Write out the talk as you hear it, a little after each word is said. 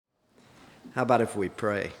How about if we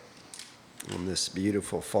pray on this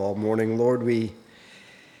beautiful fall morning? Lord, we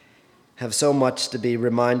have so much to be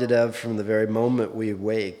reminded of from the very moment we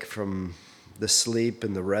wake, from the sleep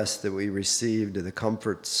and the rest that we receive, to the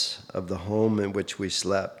comforts of the home in which we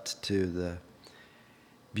slept, to the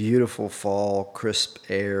beautiful fall, crisp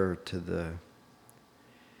air, to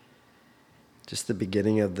just the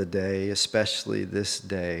beginning of the day, especially this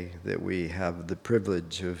day that we have the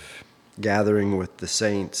privilege of gathering with the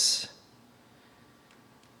saints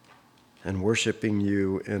and worshiping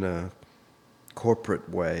you in a corporate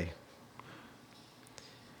way.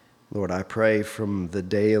 Lord, I pray from the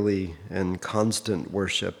daily and constant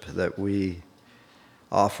worship that we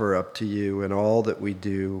offer up to you in all that we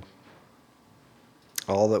do,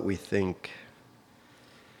 all that we think,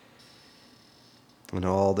 and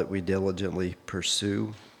all that we diligently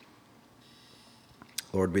pursue.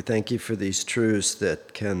 Lord, we thank you for these truths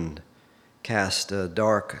that can cast a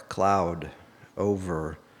dark cloud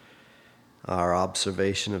over our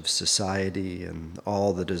observation of society and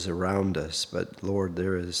all that is around us. But Lord,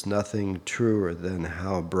 there is nothing truer than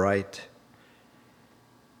how bright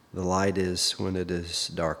the light is when it is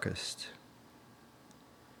darkest.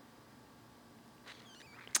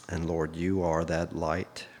 And Lord, you are that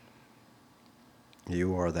light.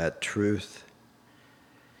 You are that truth.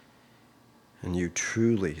 And you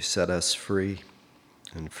truly set us free.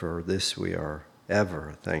 And for this we are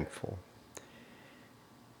ever thankful.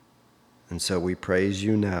 And so we praise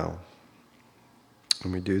you now.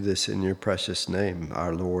 And we do this in your precious name,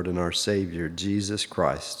 our Lord and our Savior, Jesus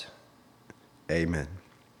Christ. Amen.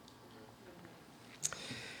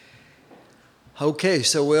 Okay,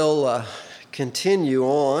 so we'll continue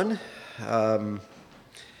on. And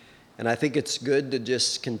I think it's good to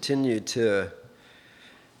just continue to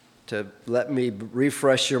let me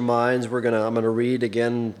refresh your minds. I'm going to read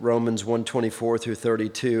again Romans 1:24 through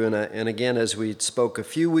 32. And again, as we spoke a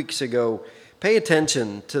few weeks ago, pay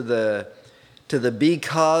attention to the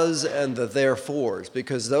because and the therefores,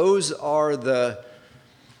 because those are the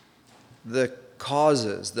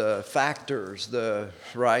causes, the factors, that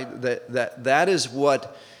is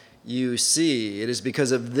what you see. It is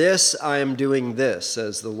because of this I am doing this,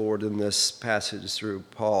 says the Lord in this passage through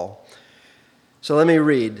Paul. So let me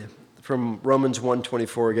read from Romans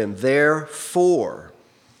 1:24 again. Therefore,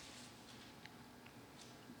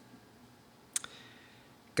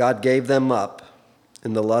 God gave them up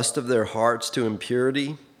in the lust of their hearts to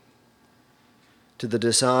impurity, to the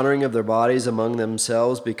dishonoring of their bodies among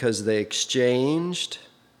themselves, because they exchanged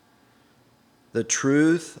the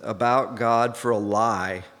truth about God for a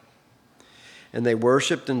lie, and they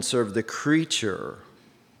worshiped and served the creature,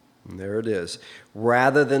 and there it is,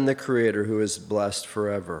 rather than the Creator, who is blessed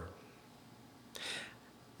forever.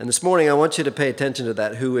 And this morning I want you to pay attention to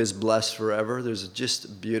that, who is blessed forever. There's just a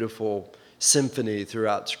beautiful symphony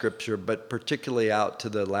throughout Scripture, but particularly out to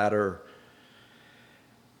the latter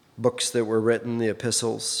books that were written, the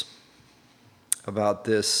epistles, about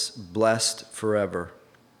this blessed forever.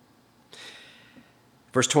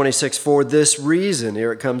 Verse 26, for this reason,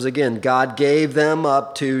 here it comes again, God gave them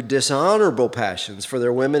up to dishonorable passions, for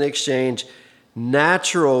their women exchange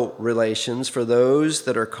natural relations for those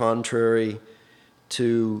that are contrary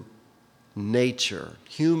to nature,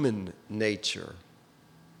 human nature,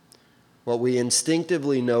 what we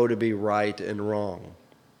instinctively know to be right and wrong,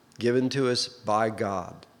 given to us by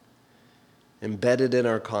God, embedded in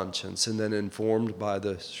our conscience, and then informed by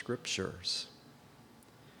the Scriptures.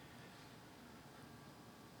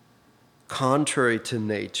 Contrary to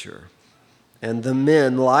nature. And the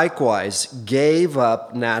men likewise gave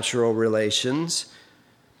up natural relations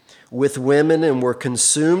with women and were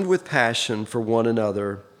consumed with passion for one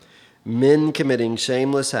another, men committing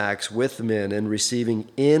shameless acts with men and receiving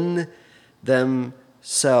in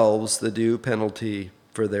themselves the due penalty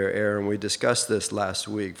for their error. And we discussed this last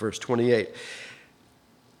week, verse 28.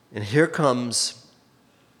 And here comes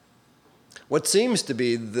what seems to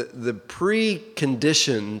be the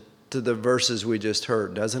precondition to the verses we just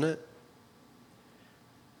heard, doesn't it?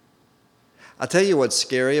 I'll tell you what's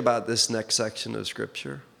scary about this next section of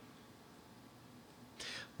Scripture.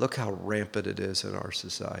 Look how rampant it is in our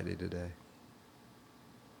society today.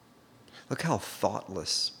 Look how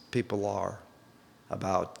thoughtless people are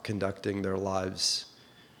about conducting their lives,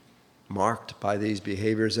 marked by these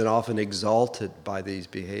behaviors and often exalted by these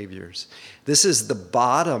behaviors. This is the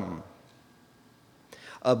bottom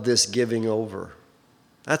of this giving over.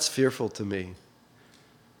 That's fearful to me.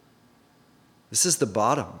 This is the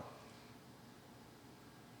bottom.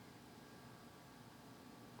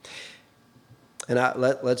 And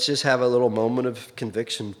let's just have a little moment of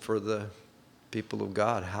conviction for the people of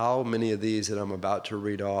God. How many of these that I'm about to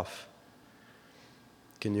read off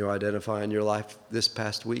Can you identify in your life this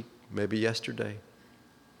past week, maybe yesterday,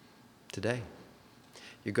 today?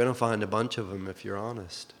 You're going to find a bunch of them if you're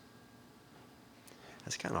honest.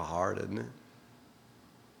 That's kind of hard, isn't it?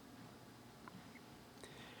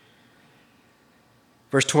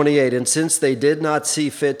 Verse 28, and since they did not see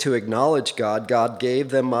fit to acknowledge God, God gave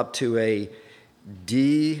them up to a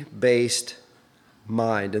debased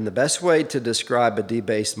mind. And the best way to describe a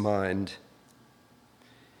debased mind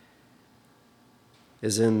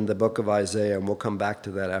is in the book of Isaiah, and we'll come back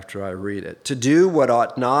to that after I read it. To do what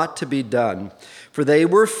ought not to be done, for they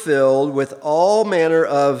were filled with all manner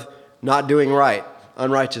of not doing right,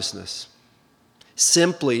 unrighteousness.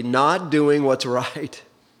 Simply not doing what's right.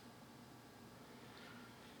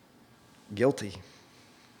 Guilty.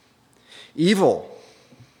 Evil.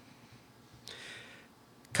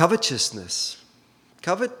 Covetousness.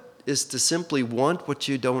 Covet is to simply want what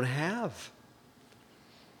you don't have.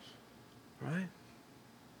 Right?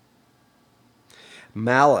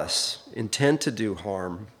 Malice, intent to do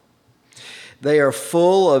harm. They are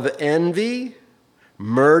full of envy,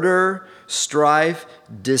 murder, strife,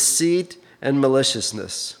 deceit, and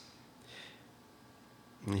maliciousness.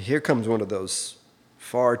 And here comes one of those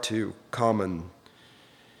far too common,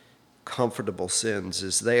 comfortable sins,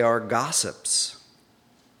 is they are gossips,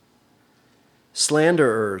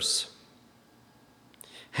 slanderers,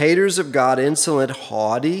 haters of God, insolent,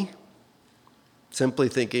 haughty, simply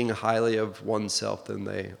thinking highly of oneself than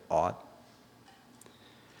they ought,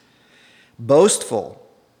 boastful,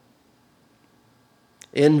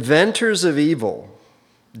 inventors of evil,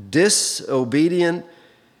 disobedient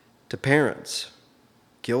to parents,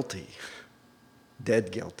 guilty.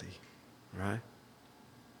 Dead guilty, right?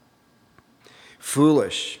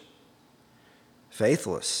 Foolish,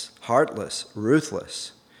 faithless, heartless,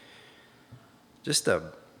 ruthless. Just a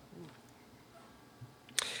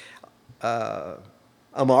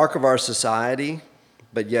mark of our society,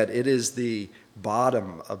 but yet it is the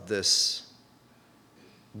bottom of this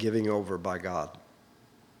giving over by God.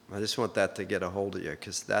 I just want that to get a hold of you,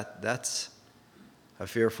 because that's a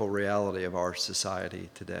fearful reality of our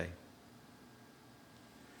society today.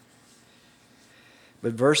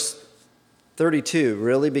 But verse 32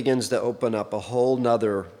 really begins to open up a whole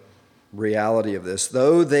nother reality of this.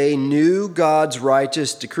 Though they knew God's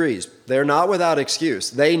righteous decrees, they're not without excuse.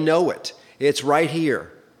 They know it. It's right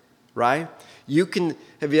here, right?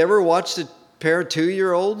 Have you ever watched a pair of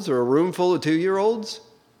 2-year-olds or a room full of 2-year-olds?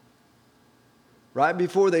 Right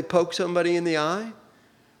before they poke somebody in the eye?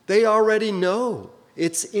 They already know.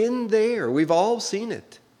 It's in there. We've all seen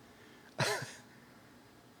it.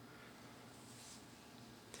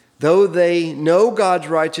 Though they know God's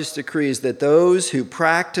righteous decrees that those who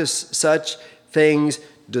practice such things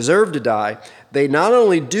deserve to die, they not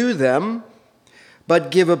only do them,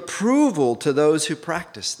 but give approval to those who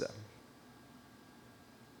practice them.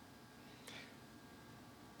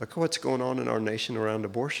 Look at what's going on in our nation around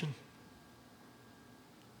abortion.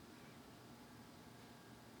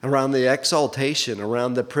 Around the exaltation,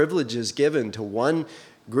 around the privileges given to one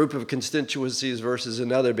group of constituencies versus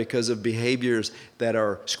another because of behaviors that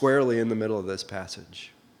are squarely in the middle of this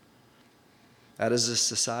passage. That is a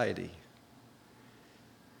society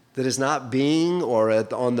that is not being or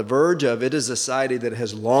on the verge of. It is a society that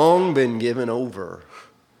has long been given over.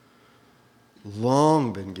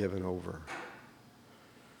 Long been given over.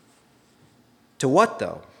 To what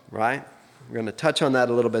though, right? We're going to touch on that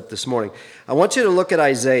a little bit this morning. I want you to look at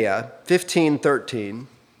Isaiah 15:13.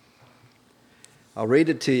 I'll read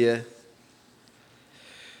it to you.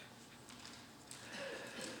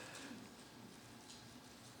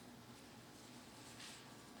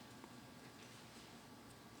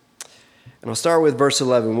 And I'll start with verse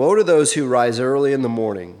 11. Woe to those who rise early in the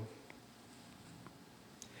morning,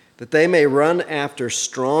 that they may run after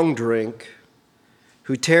strong drink,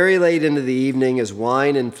 who tarry late into the evening as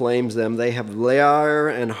wine inflames them. They have lyre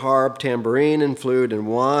and harp, tambourine and flute and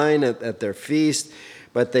wine at their feast,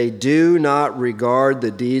 but they do not regard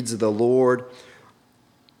the deeds of the Lord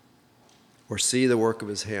or see the work of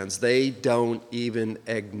his hands. They don't even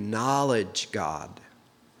acknowledge God.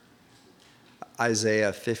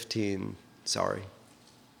 Isaiah 15,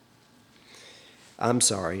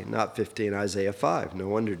 not 15, Isaiah 5. No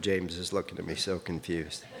wonder James is looking at me so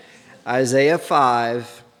confused. Isaiah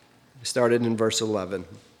 5, started in verse 11.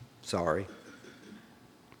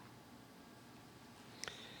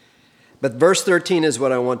 But verse 13 is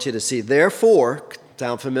what I want you to see. Therefore,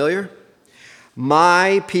 sound familiar?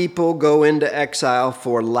 My people go into exile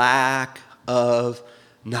for lack of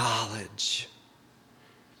knowledge.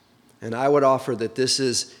 And I would offer that this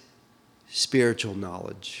is spiritual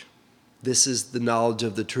knowledge. This is the knowledge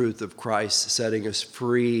of the truth of Christ setting us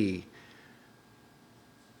free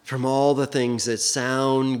from all the things that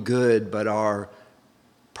sound good but are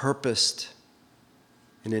purposed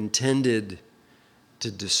and intended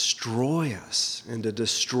to destroy us and to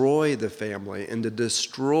destroy the family and to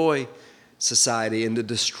destroy society and to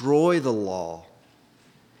destroy the law,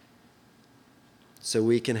 so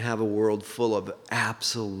we can have a world full of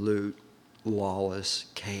absolute lawless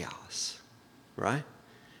chaos, right?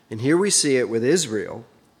 And here we see it with Israel.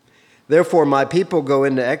 Therefore, my people go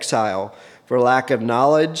into exile for lack of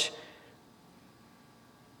knowledge.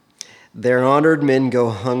 Their honored men go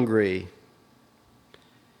hungry,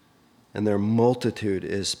 and their multitude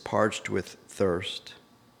is parched with thirst.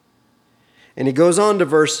 And he goes on to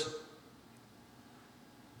verse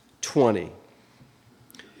 20,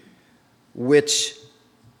 which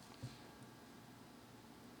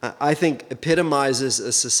I think epitomizes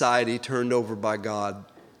a society turned over by God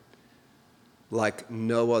like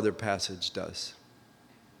no other passage does.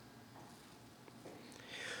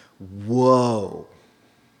 Woe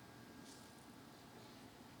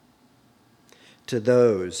to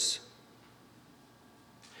those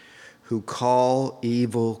who call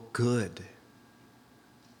evil good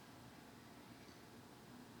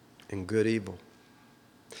and good evil.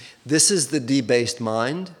 This is the debased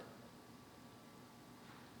mind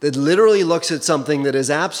that literally looks at something that is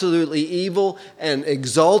absolutely evil and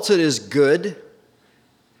exalts it as good,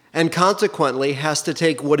 and consequently has to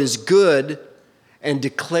take what is good and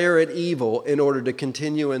declare it evil in order to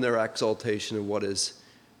continue in their exaltation of what is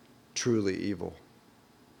truly evil.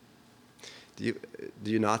 Do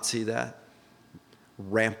you not see that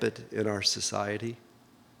rampant in our society?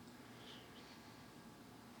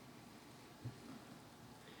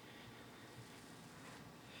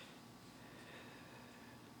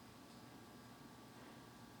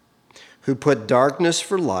 Who put darkness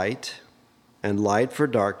for light and light for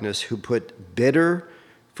darkness, who put bitter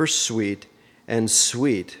for sweet and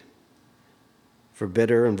sweet for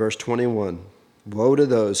bitter. In verse 21, woe to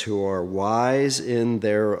those who are wise in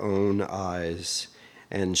their own eyes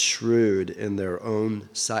and shrewd in their own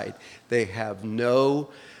sight. They have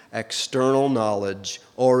no external knowledge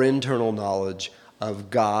or internal knowledge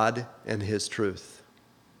of God and His truth.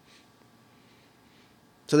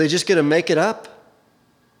 So they just get to make it up,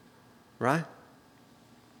 right?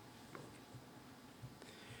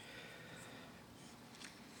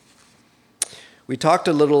 We talked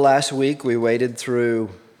a little last week. We waded through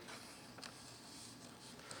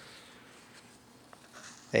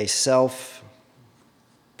a self-professed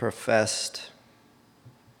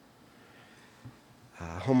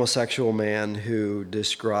homosexual man who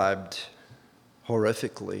described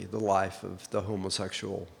horrifically the life of the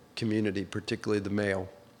homosexual community, particularly the male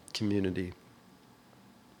community.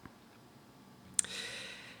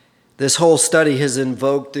 This whole study has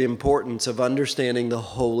invoked the importance of understanding the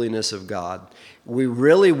holiness of God. We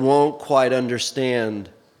really won't quite understand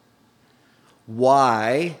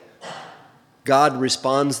why God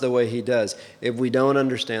responds the way He does if we don't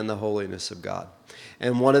understand the holiness of God.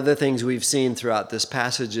 And one of the things we've seen throughout this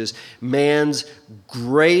passage is man's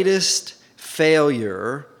greatest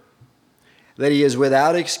failure, that he is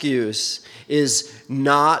without excuse, is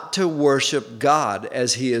not to worship God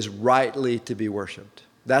as He is rightly to be worshiped.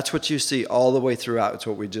 That's what you see all the way throughout. It's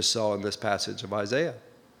what we just saw in this passage of Isaiah.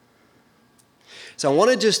 So I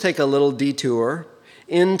want to just take a little detour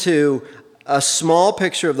into a small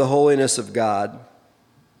picture of the holiness of God.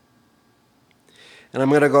 And I'm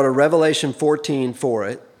going to go to Revelation 14 for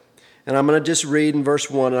it. And I'm going to just read in verse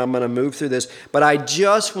 1, and I'm going to move through this. But I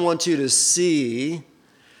just want you to see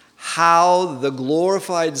how the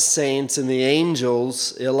glorified saints and the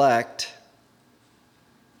angels elect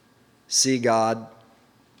see God,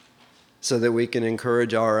 so that we can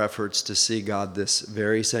encourage our efforts to see God this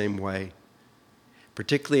very same way,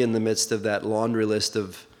 particularly in the midst of that laundry list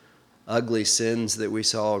of ugly sins that we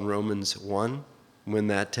saw in Romans 1, when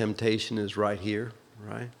that temptation is right here,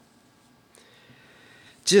 right?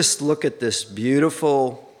 Just look at this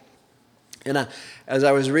beautiful, and as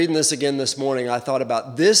I was reading this again this morning, I thought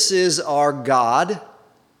about, this is our God,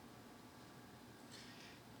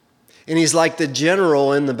 and He's like the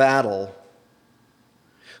general in the battle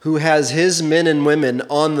who has his men and women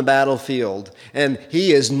on the battlefield, and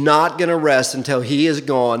He is not going to rest until He is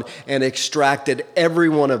gone and extracted every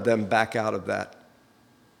one of them back out of that.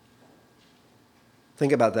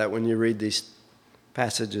 Think about that when you read these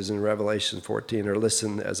passages in Revelation 14, or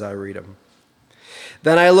listen as I read them.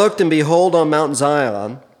 Then I looked, and behold, on Mount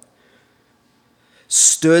Zion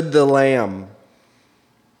stood the Lamb,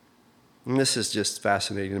 And this is just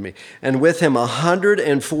fascinating to me. And with him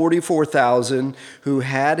 144,000 who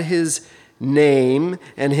had his name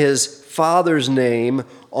and his father's name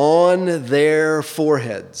on their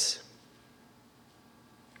foreheads.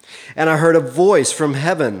 And I heard a voice from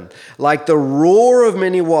heaven, like the roar of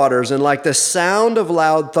many waters and like the sound of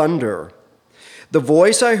loud thunder. The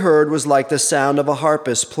voice I heard was like the sound of a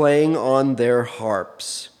harpist playing on their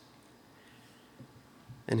harps.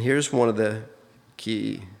 And here's one of the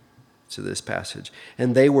key to this passage.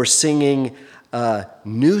 And they were singing a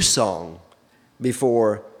new song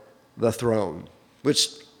before the throne, which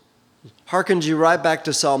harkens you right back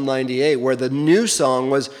to Psalm 98, where the new song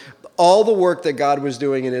was all the work that God was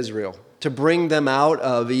doing in Israel to bring them out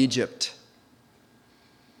of Egypt.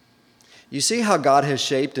 You see how God has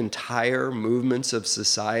shaped entire movements of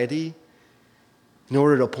society in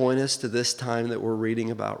order to point us to this time that we're reading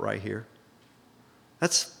about right here?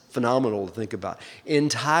 That's phenomenal to think about.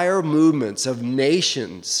 Entire movements of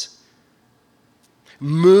nations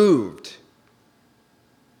moved,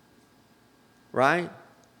 right?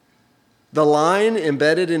 The line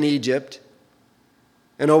embedded in Egypt,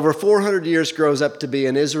 and over 400 years grows up to be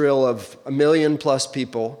an Israel of 1 million plus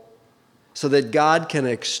people, so that God can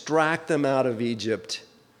extract them out of Egypt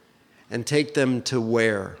and take them to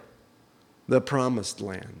where? The promised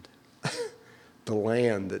land. The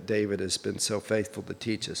land that David has been so faithful to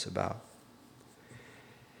teach us about.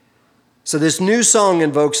 So this new song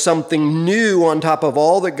invokes something new on top of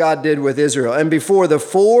all that God did with Israel, and before the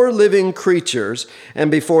 4 living creatures and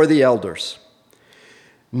before the elders.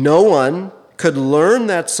 No one could learn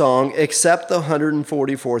that song except the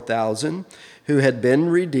 144,000 who had been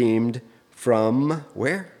redeemed from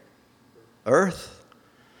where? Earth.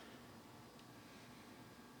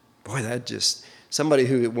 Boy, that just, somebody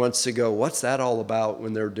who wants to go, what's that all about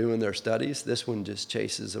when they're doing their studies? This one just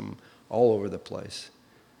chases them all over the place.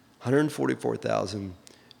 144,000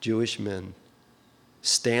 Jewish men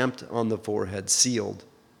stamped on the forehead, sealed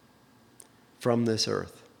from this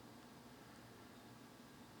earth.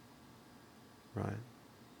 Right?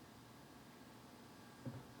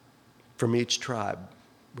 From each tribe,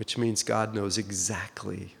 which means God knows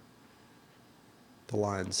exactly the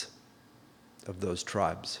lines of those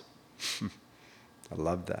tribes. I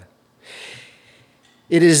love that.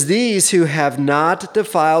 It is these who have not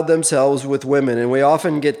defiled themselves with women. And we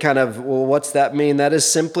often get kind of, well, what's that mean? That is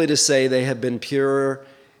simply to say they have been pure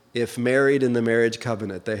if married in the marriage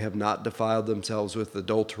covenant. They have not defiled themselves with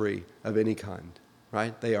adultery of any kind.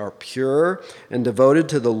 Right? They are pure and devoted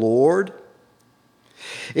to the Lord.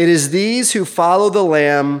 It is these who follow the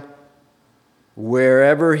Lamb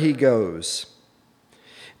wherever he goes.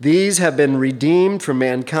 These have been redeemed from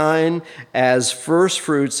mankind as first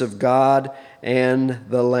fruits of God and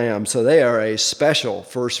the Lamb. So they are a special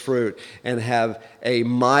first fruit and have a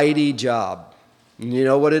mighty job. And you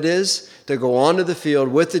know what it is? To go onto the field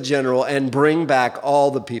with the general and bring back all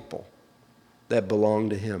the people that belong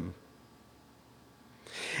to him.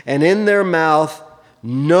 And in their mouth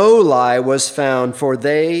no lie was found, for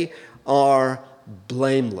they are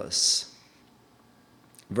blameless.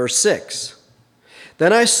 Verse 6.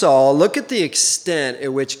 Then I saw, look at the extent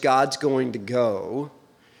at which God's going to go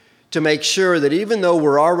to make sure that even though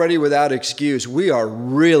we're already without excuse, we are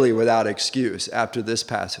really without excuse after this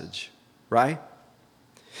passage, right?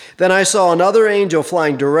 Then I saw another angel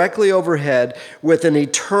flying directly overhead with an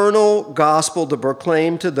eternal gospel to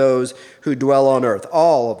proclaim to those who dwell on earth,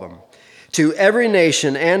 all of them, to every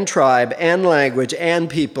nation and tribe and language and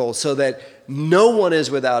people, so that no one is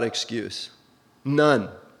without excuse. None.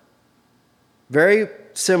 Very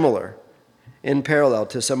similar in parallel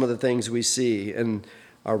to some of the things we see in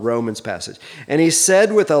our Romans passage. And he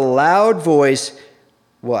said with a loud voice,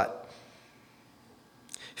 what?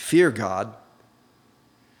 Fear God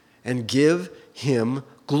and give him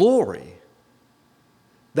glory.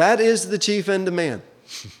 That is the chief end of man.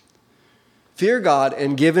 Fear God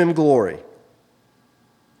and give him glory.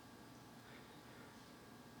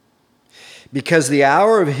 Because the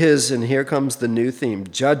hour of his, and here comes the new theme,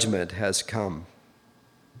 judgment has come.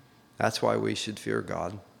 That's why we should fear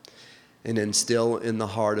God and instill in the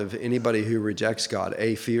heart of anybody who rejects God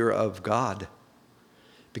a fear of God.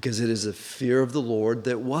 Because it is a fear of the Lord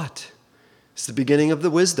that what? It's the beginning of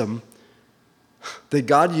the wisdom that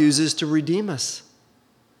God uses to redeem us.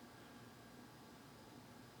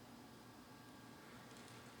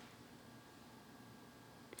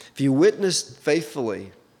 If you witness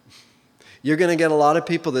faithfully, you're going to get a lot of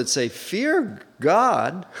people that say, fear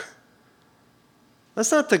God.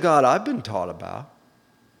 That's not the God I've been taught about.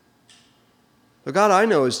 The God I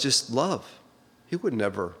know is just love. He would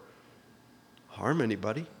never harm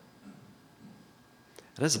anybody.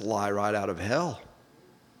 That is a lie right out of hell.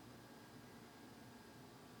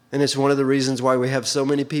 And it's one of the reasons why we have so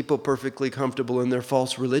many people perfectly comfortable in their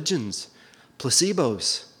false religions,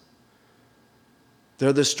 placebos.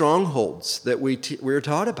 They're the strongholds that we're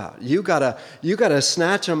taught about. You gotta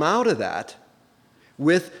snatch them out of that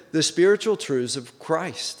with the spiritual truths of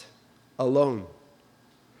Christ alone.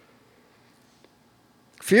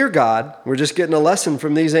 Fear God. We're just getting a lesson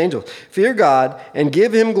from these angels. Fear God and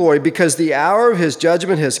give him glory, because the hour of his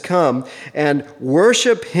judgment has come, and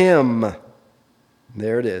worship him.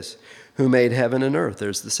 There it is. Who made heaven and earth.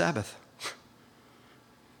 There's the Sabbath.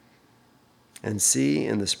 And sea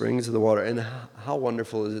and the springs of the water. And how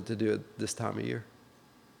wonderful is it to do it this time of year?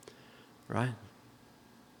 Right?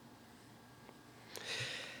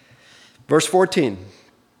 Verse 14.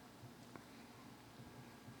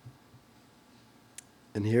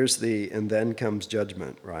 And and then comes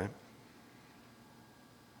judgment, right?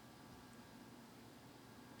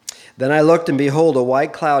 Then I looked, and behold, a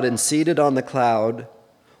white cloud, and seated on the cloud,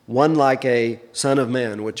 one like a son of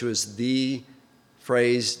man, which was the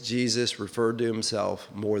phrase Jesus referred to himself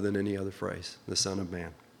more than any other phrase, the Son of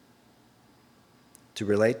Man, to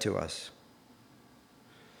relate to us.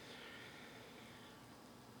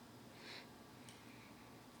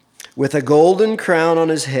 With a golden crown on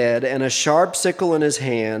his head and a sharp sickle in his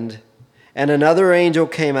hand, and another angel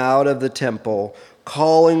came out of the temple,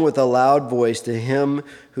 calling with a loud voice to him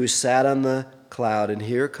who sat on the cloud. And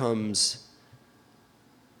here comes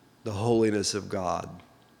the holiness of God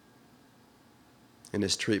in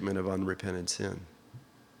his treatment of unrepentant sin.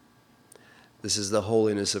 This is the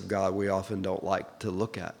holiness of God we often don't like to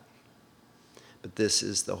look at. But this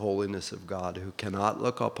is the holiness of God, who cannot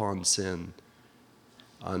look upon sin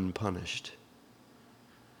unpunished.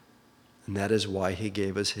 And that is why he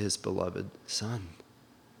gave us his beloved Son,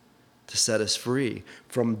 to set us free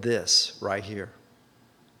from this right here.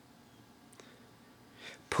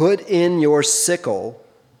 Put in your sickle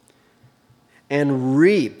and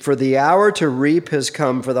reap, for the hour to reap has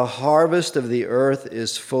come, for the harvest of the earth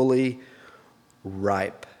is fully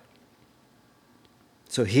ripe.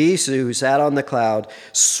 So he who sat on the cloud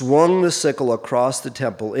swung the sickle across the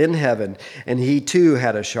temple in heaven, and he too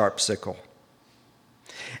had a sharp sickle.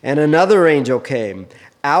 And another angel came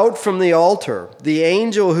out from the altar, the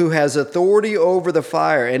angel who has authority over the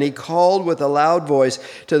fire, and he called with a loud voice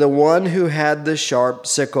to the one who had the sharp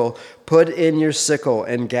sickle, "Put in your sickle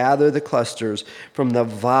and gather the clusters from the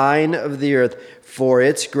vine of the earth, for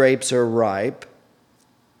its grapes are ripe."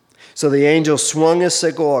 So the angel swung his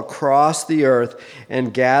sickle across the earth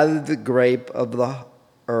and gathered the grape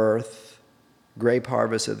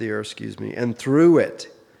harvest of the earth, and threw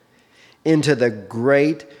it into the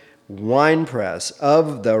great winepress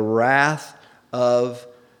of the wrath of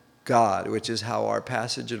God, which is how our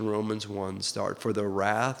passage in Romans 1 starts. For the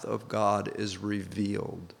wrath of God is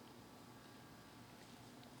revealed.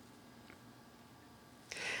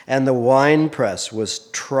 And the winepress was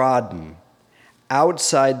trodden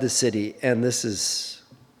outside the city, and this is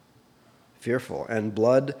fearful, and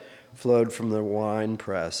blood flowed from the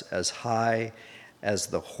winepress as high as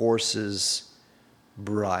the horse's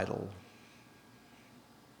bridle,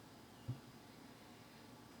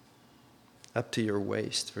 up to your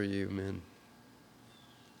waist for you men.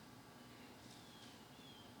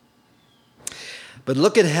 But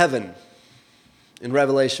look at heaven in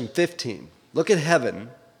Revelation 15. Look at heaven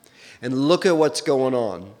and look at what's going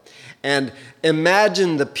on. And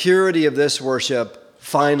imagine the purity of this worship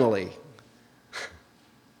finally.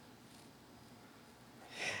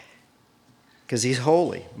 Because he's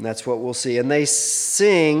holy, and that's what we'll see. And they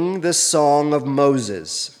sing the song of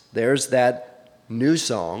Moses. There's that new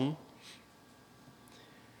song.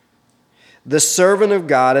 The servant of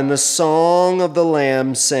God, and the song of the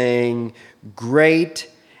Lamb, saying, "Great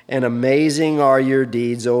and amazing are your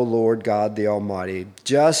deeds, O Lord God the Almighty.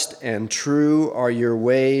 Just and true are your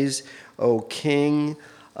ways, O King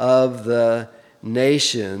of the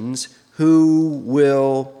nations. Who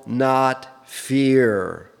will not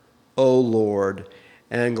fear, O Lord,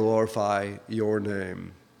 and glorify your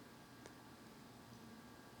name?"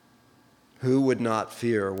 Who would not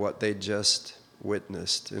fear what they just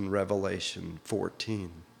witnessed in Revelation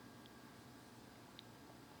 14?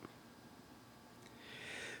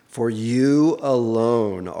 For you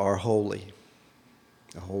alone are holy,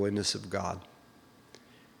 the holiness of God.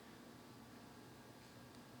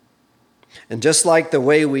 And just like the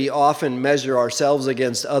way we often measure ourselves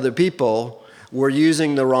against other people, we're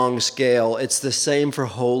using the wrong scale. It's the same for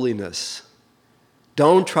holiness.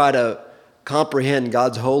 Don't try to comprehend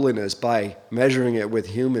God's holiness by measuring it with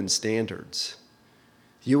human standards.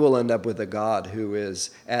 you will end up with a God who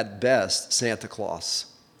is, at best, Santa Claus.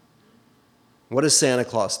 What does Santa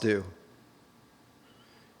Claus do?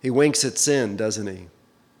 He winks at sin, doesn't he?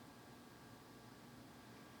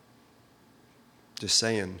 Just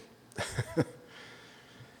saying. Be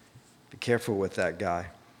careful with that guy.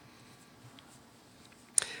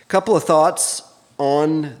 A couple of thoughts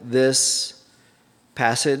on this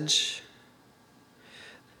passage.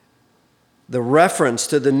 The reference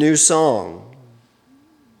to the new song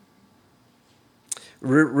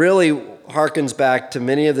really harkens back to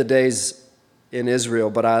many of the days in Israel,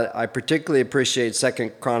 but I particularly appreciate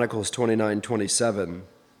 2 Chronicles 29:27,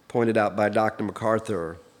 pointed out by Dr.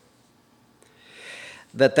 MacArthur,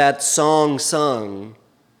 that song sung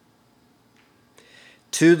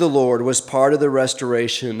to the Lord was part of the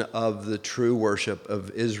restoration of the true worship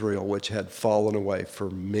of Israel, which had fallen away for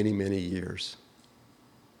many, many years.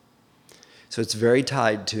 So it's very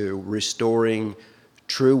tied to restoring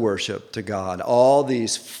true worship to God. All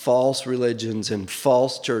these false religions and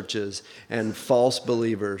false churches and false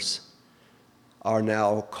believers are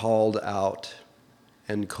now called out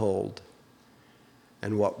and cold.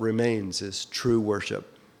 And what remains is true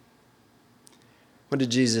worship. What did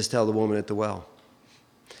Jesus tell the woman at the well?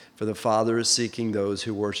 For the Father is seeking those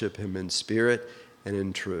who worship him in spirit and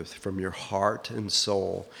in truth, from your heart and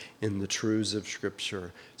soul, in the truths of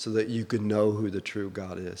Scripture, so that you can know who the true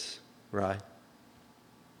God is, right?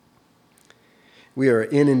 We are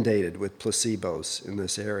inundated with placebos in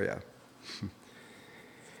this area.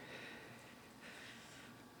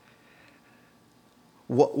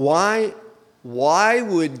 Why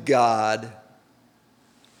would God,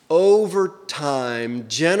 over time,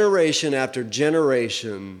 generation after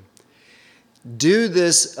generation, do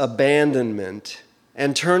this abandonment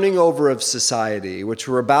and turning over of society, which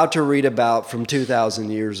we're about to read about from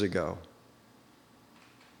 2,000 years ago?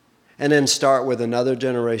 And then start with another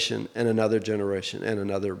generation and another generation and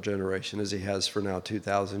another generation, as he has for now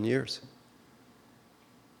 2,000 years.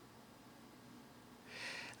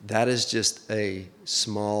 That is just a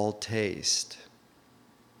small taste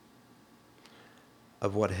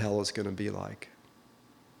of what hell is going to be like.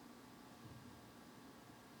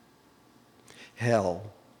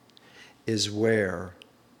 Hell is where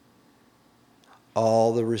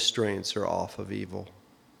all the restraints are off of evil.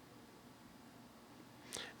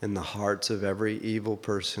 In the hearts of every evil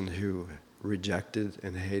person who rejected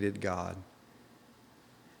and hated God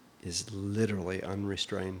is literally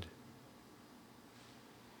unrestrained.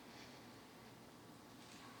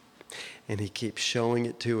 And he keeps showing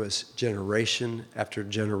it to us generation after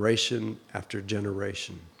generation after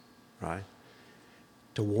generation, right?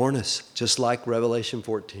 To warn us, just like Revelation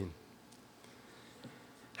 14.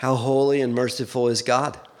 How holy and merciful is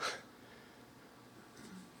God?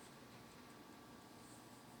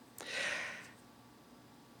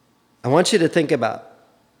 I want you to think about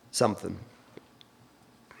something.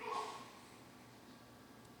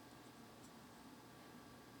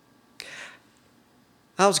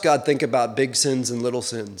 How does God think about big sins and little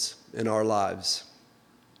sins in our lives?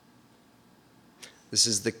 This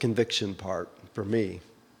is the conviction part for me,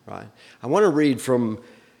 right? I want to read from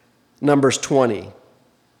Numbers 20,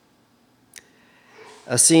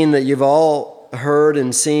 a scene that you've all heard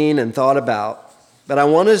and seen and thought about. But I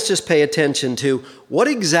want us to just pay attention to what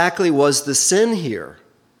exactly was the sin here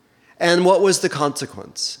and what was the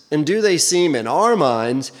consequence. And do they seem in our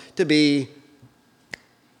minds to be,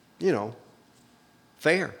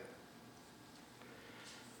 fair?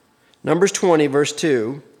 Numbers 20, verse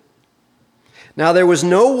 2. Now there was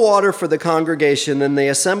no water for the congregation, and they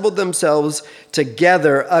assembled themselves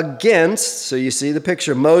together against, so you see the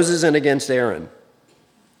picture, Moses and against Aaron.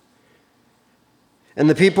 And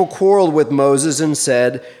the people quarreled with Moses and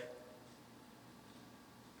said,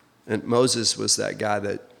 and Moses was that guy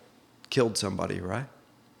that killed somebody, right?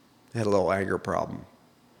 He had a little anger problem.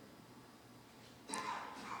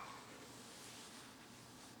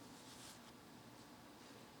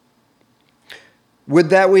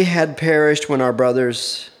 Would that we had perished when our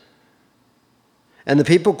brothers... And the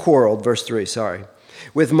people quarreled, verse 3,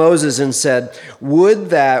 with Moses and said, would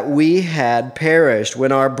that we had perished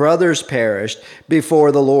when our brothers perished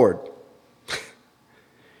before the Lord.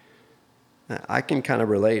 I can kind of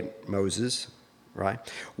relate, Moses, right?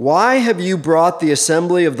 Why have you brought the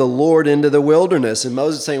assembly of the Lord into the wilderness? And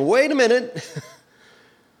Moses saying, wait a minute.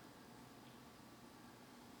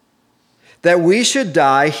 That we should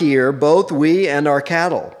die here, both we and our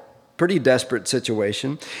cattle. Pretty desperate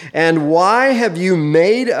situation. And why have you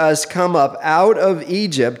made us come up out of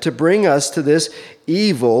Egypt to bring us to this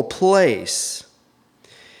evil place?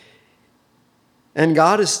 And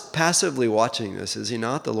God is passively watching this, is he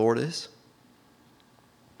not? The Lord is.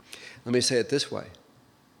 Let me say it this way.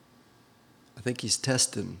 I think he's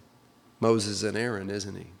testing Moses and Aaron,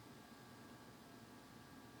 isn't he?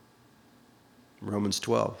 Romans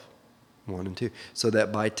 12, 1 and 2. So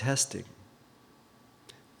that by testing,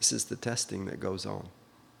 this is the testing that goes on.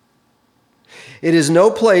 It is no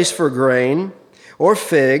place for grain, or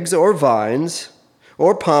figs, or vines,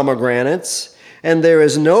 or pomegranates, and there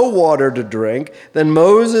is no water to drink. Then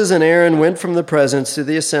Moses and Aaron went from the presence to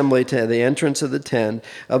the assembly to the entrance of the tent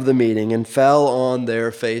of the meeting and fell on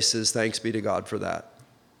their faces. Thanks be to God for that.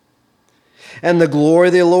 And the glory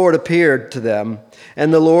of the Lord appeared to them.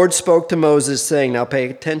 And the Lord spoke to Moses, saying, now pay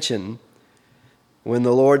attention. When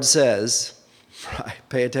the Lord says, right,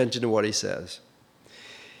 pay attention to what he says.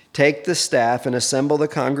 Take the staff and assemble the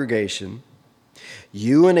congregation,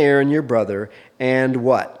 you and Aaron your brother, and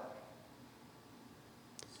what?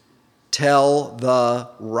 Tell the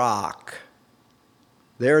rock.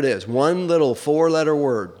 There it is. One little 4-letter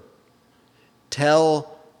word.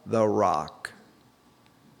 Tell the rock.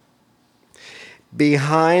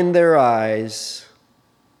 Behind their eyes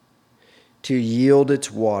to yield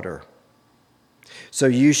its water. So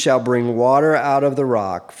you shall bring water out of the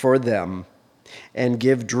rock for them and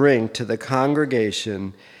give drink to the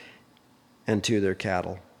congregation and to their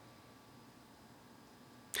cattle.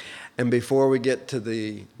 And before we get to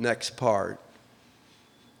the next part,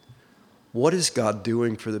 what is God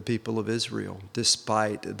doing for the people of Israel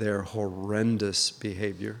despite their horrendous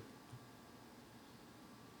behavior?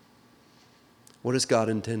 What is God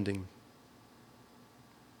intending?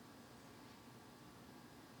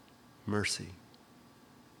 Mercy.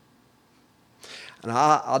 And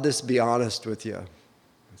I'll just be honest with you.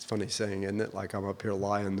 It's funny saying, isn't it? Like I'm up here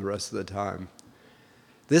lying the rest of the time.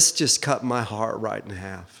 This just cut my heart right in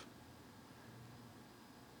half.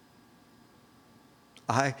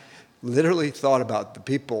 I literally thought about the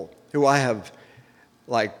people who I have,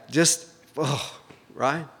 right?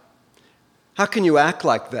 How can you act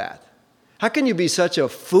like that? How can you be such a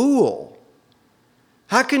fool?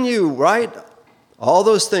 How can you, right? All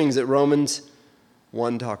those things that Romans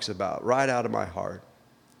 1 talks about, right out of my heart.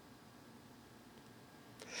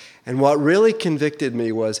 And what really convicted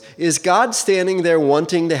me was, is God standing there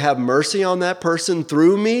wanting to have mercy on that person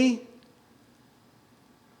through me?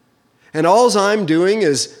 And all I'm doing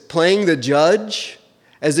is playing the judge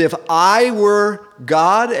as if I were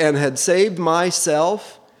God and had saved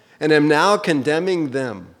myself and am now condemning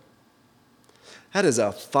them. That is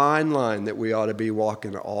a fine line that we ought to be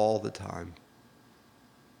walking all the time.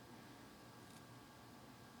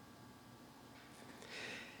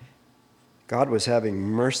 God was having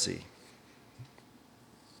mercy.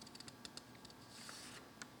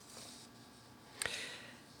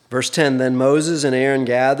 Verse 10, then Moses and Aaron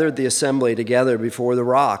gathered the assembly together before the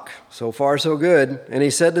rock. So far, so good. And he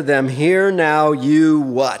said to them, hear now you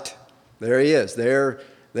what? There he is. There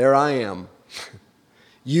I am.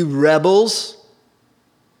 You rebels.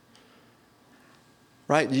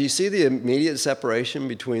 Right? Do you see the immediate separation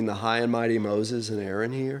between the high and mighty Moses and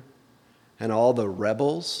Aaron here? And all the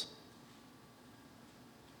rebels?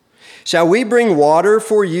 Shall we bring water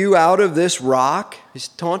for you out of this rock? He's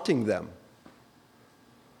taunting them.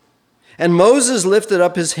 And Moses lifted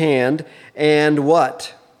up his hand and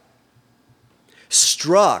what?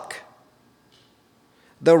 Struck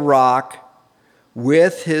the rock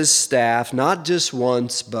with his staff, not just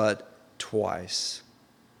once, but twice.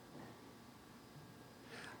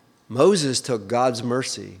 Moses took God's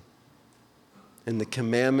mercy and the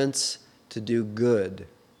commandments to do good,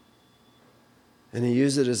 and he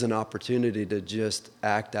used it as an opportunity to just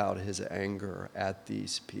act out his anger at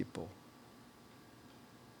these people.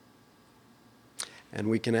 And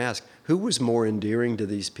we can ask, who was more endearing to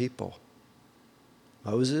these people?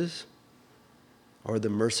 Moses or the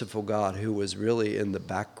merciful God who was really in the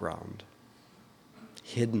background,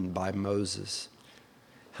 hidden by Moses?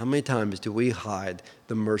 How many times do we hide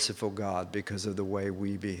the merciful God because of the way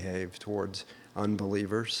we behave towards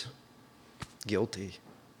unbelievers? Guilty.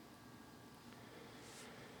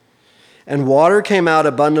 And water came out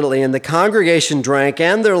abundantly, and the congregation drank,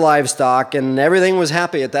 and their livestock, and everything was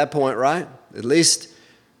happy at that point, right? At least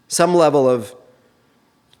some level of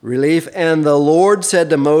relief. And the Lord said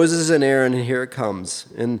to Moses and Aaron, and here it comes.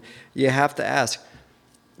 And you have to ask,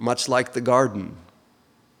 much like the garden,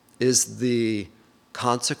 is the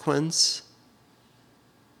consequence,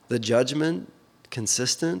 the judgment,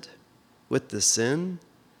 consistent with the sin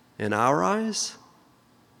in our eyes?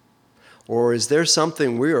 Or is there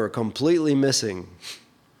something we are completely missing?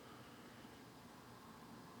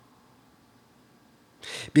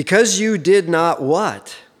 Because you did not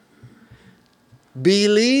what?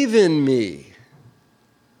 Believe in me.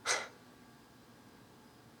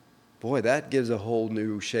 Boy, that gives a whole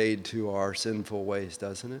new shade to our sinful ways,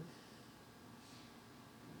 doesn't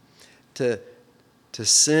it? To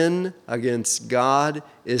sin against God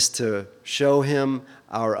is to show him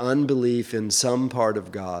our unbelief in some part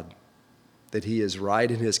of God, that he is right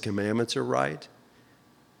and his commandments are right,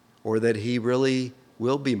 or that he really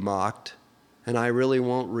will be mocked and I really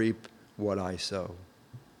won't reap what I sow,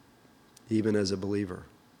 even as a believer.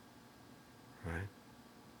 Right?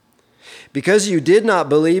 Because you did not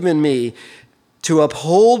believe in me to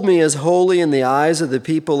uphold me as holy in the eyes of the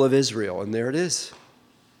people of Israel. And there it is.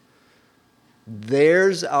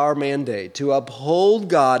 There's our mandate, to uphold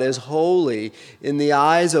God as holy in the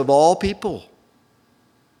eyes of all people,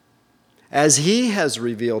 as he has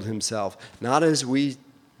revealed himself, not as we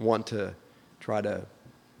want to try to,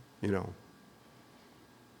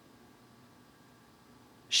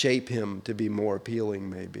 shape him to be more appealing,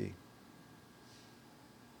 maybe.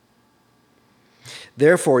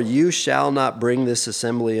 Therefore, you shall not bring this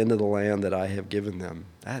assembly into the land that I have given them.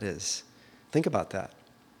 That is, think about that.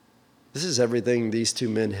 This is everything these two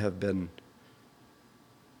men have been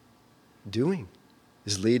doing,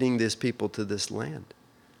 is leading this people to this land.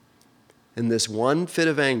 In this one fit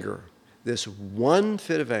of anger,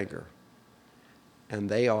 and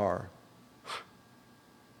they are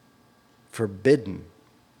forbidden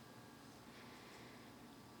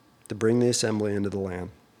to bring the assembly into the land.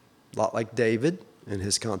 A lot like David and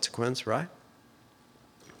his consequence, right?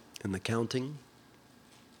 And the counting.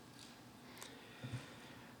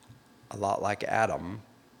 A lot like Adam,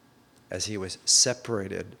 as he was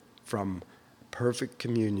separated from perfect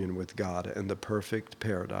communion with God and the perfect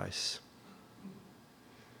paradise.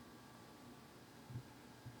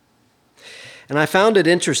 And I found it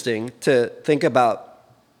interesting to think about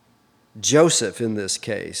Joseph in this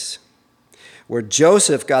case, where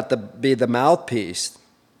Joseph got to be the mouthpiece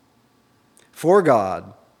for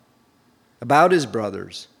God about his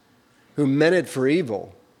brothers who meant it for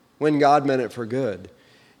evil when God meant it for good.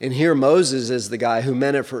 And here Moses is the guy who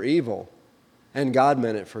meant it for evil and God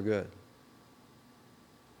meant it for good.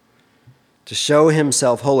 To show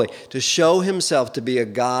himself holy, to show himself to be a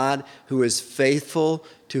God who is faithful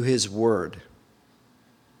to his word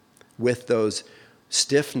with those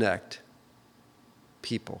stiff-necked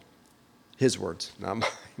people. His words, not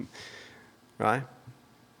mine. Right?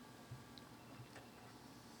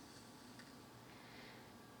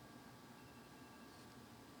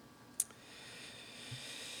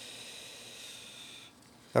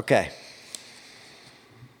 Okay.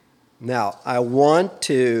 Now, I want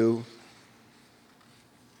to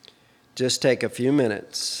just take a few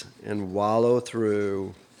minutes and wallow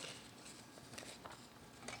through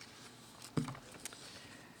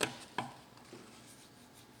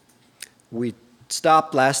we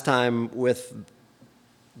stopped last time with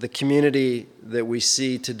the community that we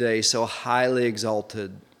see today so highly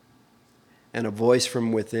exalted and a voice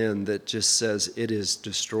from within that just says it is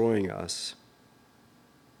destroying us.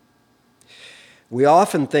 We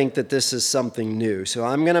often think that this is something new, so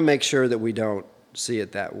I'm going to make sure that we don't see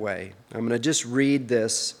it that way. I'm going to just read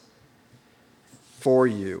this for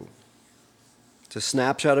you. It's a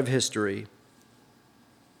snapshot of history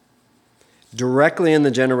directly in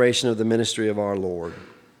the generation of the ministry of our Lord.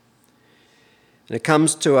 And it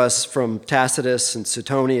comes to us from Tacitus and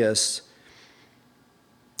Suetonius.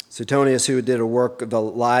 Suetonius, who did a work of the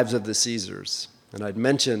lives of the Caesars. And I'd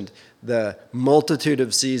mentioned the multitude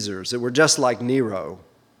of Caesars that were just like Nero,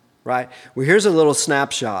 right? Well, here's a little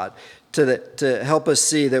snapshot to help us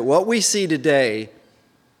see that what we see today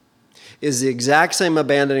is the exact same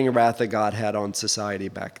abandoning of wrath that God had on society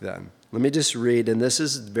back then. Let me just read, and this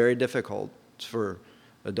is very difficult. It's for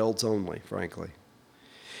adults only, frankly.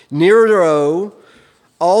 Nero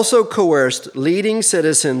also coerced leading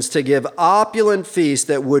citizens to give opulent feasts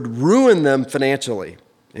that would ruin them financially.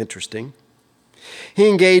 Interesting. He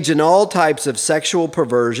engaged in all types of sexual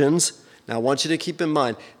perversions. Now, I want you to keep in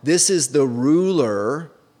mind, this is the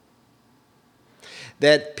ruler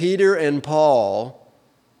that Peter and Paul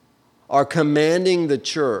are commanding the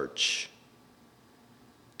church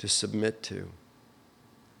to submit to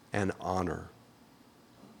and honor.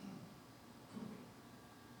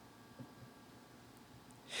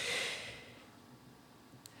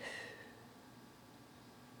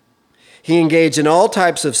 He engaged in all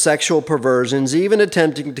types of sexual perversions, even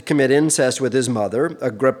attempting to commit incest with his mother,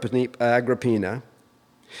 Agrippina.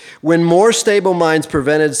 When more stable minds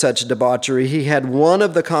prevented such debauchery, he had one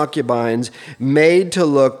of the concubines made to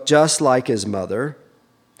look just like his mother.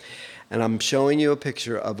 And I'm showing you a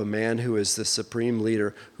picture of a man who is the supreme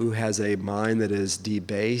leader, who has a mind that is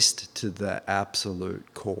debased to the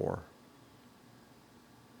absolute core.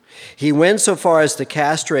 He went so far as to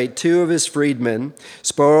castrate 2 of his freedmen,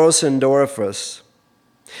 Sporos and Doriphus,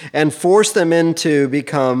 and force them into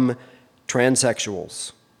become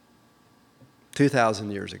transsexuals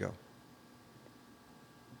 2,000 years ago.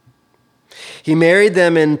 He married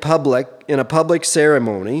them in a public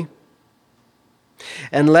ceremony,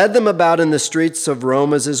 and led them about in the streets of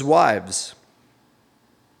Rome as his wives.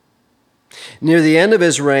 Near the end of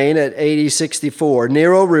his reign at AD 64,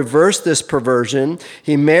 Nero reversed this perversion.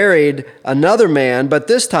 He married another man, but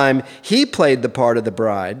this time he played the part of the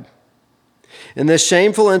bride. And this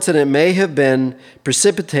shameful incident may have been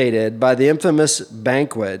precipitated by the infamous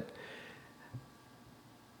banquet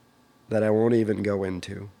that I won't even go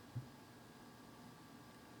into.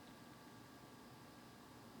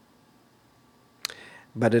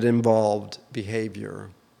 But it involved behavior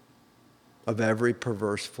of every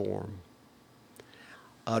perverse form,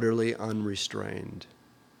 utterly unrestrained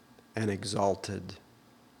and exalted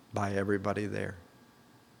by everybody there.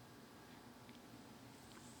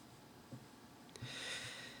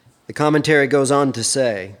 The commentary goes on to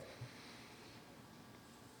say,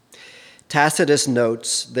 Tacitus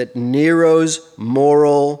notes that Nero's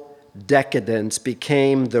moral decadence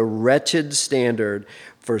became the wretched standard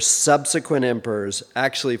for subsequent emperors,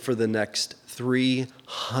 actually for the next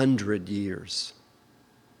 300 years.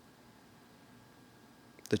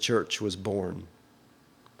 The church was born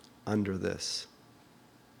under this.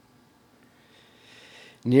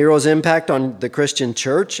 Nero's impact on the Christian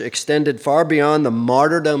church extended far beyond the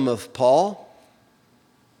martyrdom of Paul.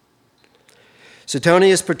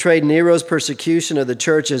 Suetonius portrayed Nero's persecution of the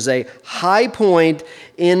church as a high point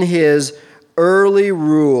in his early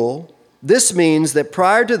rule. This means that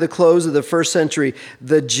prior to the close of the first century,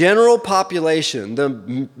 the general population,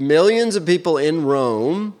 the millions of people in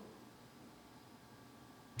Rome,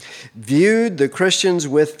 viewed the Christians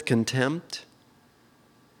with contempt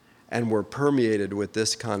and were permeated with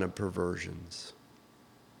this kind of perversions.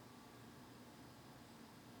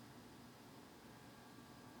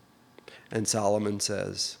 And Solomon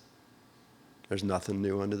says, there's nothing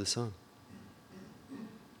new under the sun.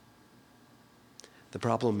 The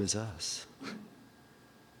problem is us.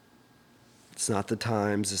 It's not the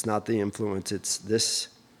times, it's not the influence, it's this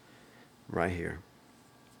right here.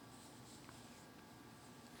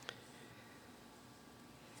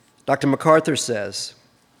 Dr. MacArthur says,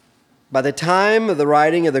 by the time of the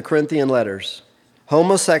writing of the Corinthian letters,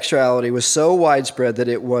 homosexuality was so widespread that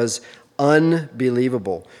it was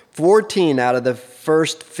unbelievable. 14 out of the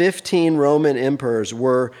first 15 Roman emperors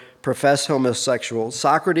were professed homosexuals.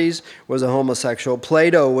 Socrates was a homosexual.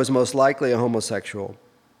 Plato was most likely a homosexual.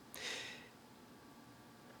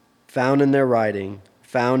 Found in their writing,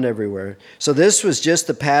 found everywhere. So this was just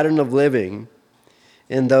the pattern of living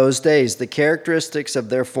in those days, the characteristics of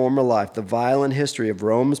their former life, the violent history of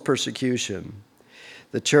Rome's persecution.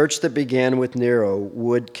 The church that began with Nero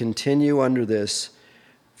would continue under this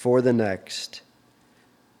for the next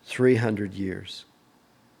 300 years.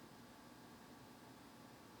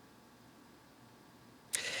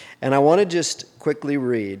 And I want to just quickly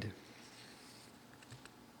read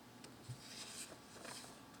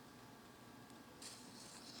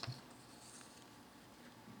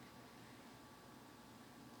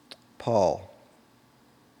Paul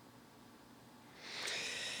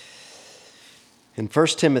in 1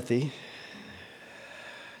 Timothy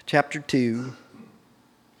chapter 2,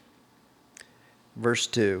 verse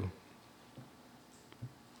 2.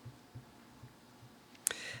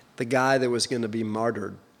 The guy that was going to be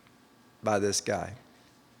martyred by this guy.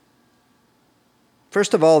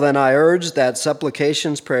 First of all, then, I urge that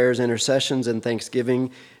supplications, prayers, intercessions, and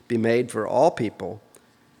thanksgiving be made for all people,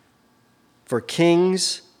 for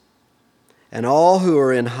kings and all who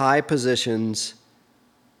are in high positions,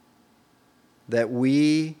 that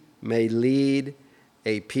we may lead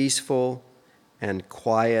a peaceful and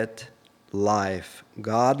quiet life,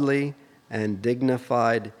 godly and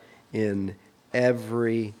dignified in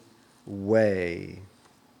every way.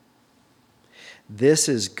 This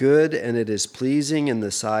is good, and it is pleasing in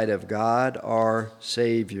the sight of God our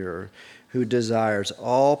Savior, who desires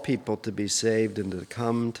all people to be saved and to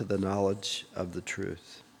come to the knowledge of the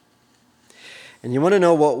truth. And you want to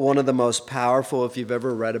know what one of the most powerful, if you've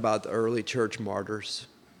ever read about the early church martyrs,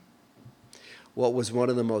 what was one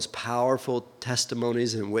of the most powerful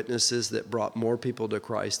testimonies and witnesses that brought more people to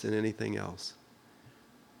Christ than anything else?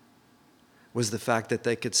 Was the fact that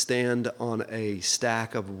they could stand on a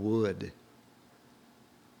stack of wood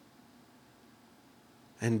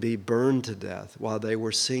and be burned to death while they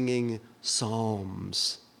were singing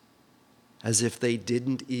psalms as if they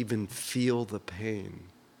didn't even feel the pain.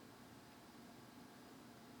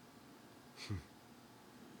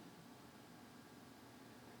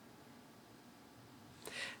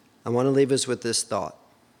 I want to leave us with this thought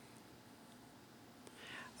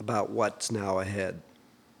about what's now ahead.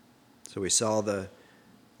 So we saw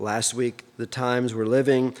last week the times we're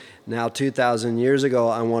living. Now 2,000 years ago,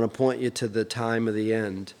 I want to point you to the time of the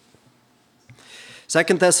end. 2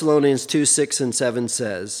 Thessalonians 2, 6 and 7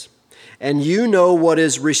 says, "And you know what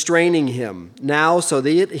is restraining him now, so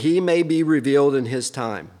that he may be revealed in his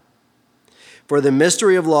time. For the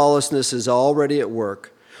mystery of lawlessness is already at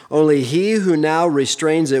work. Only he who now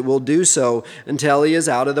restrains it will do so until he is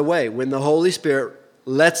out of the way." When the Holy Spirit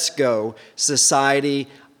lets go, society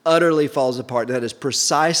utterly falls apart. That is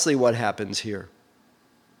precisely what happens here.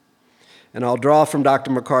 And I'll draw from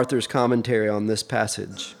Dr. MacArthur's commentary on this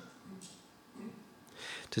passage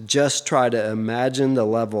to just try to imagine the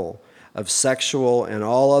level of sexual and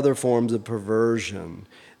all other forms of perversion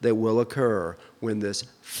that will occur when this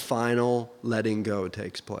final letting go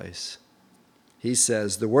takes place. He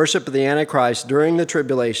says, "The worship of the Antichrist during the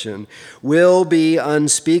tribulation will be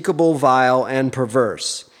unspeakable, vile, and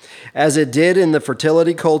perverse. As it did in the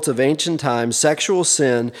fertility cults of ancient times, sexual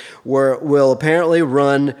sin will apparently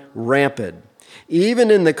run rampant. Even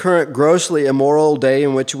in the current grossly immoral day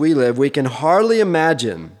in which we live, we can hardly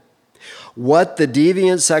imagine what the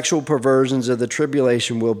deviant sexual perversions of the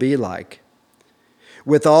tribulation will be like.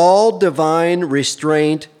 With all divine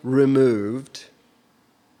restraint removed,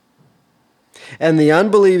 and the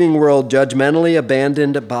unbelieving world judgmentally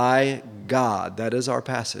abandoned by God." That is our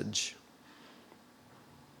passage.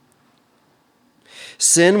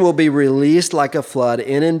 "Sin will be released like a flood,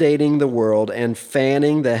 inundating the world and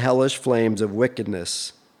fanning the hellish flames of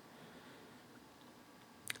wickedness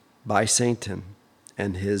by Satan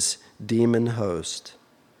and his demon host,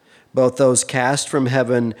 both those cast from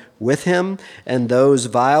heaven with him and those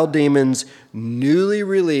vile demons newly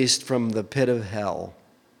released from the pit of hell."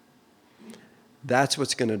 That's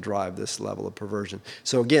what's going to drive this level of perversion.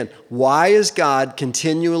 So again, why is God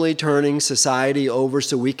continually turning society over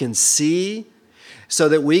so that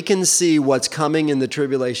we can see what's coming in the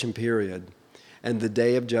tribulation period and the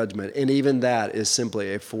day of judgment? And even that is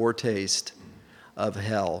simply a foretaste of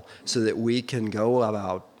hell, so that we can go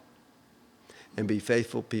about and be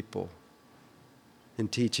faithful people in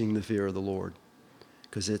teaching the fear of the Lord,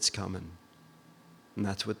 because it's coming. And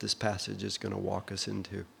that's what this passage is going to walk us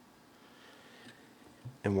into.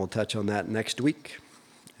 And we'll touch on that next week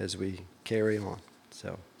as we carry on.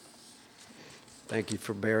 So thank you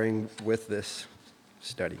for bearing with this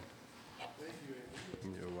study. Thank you,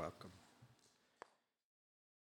 Andrew. You're welcome.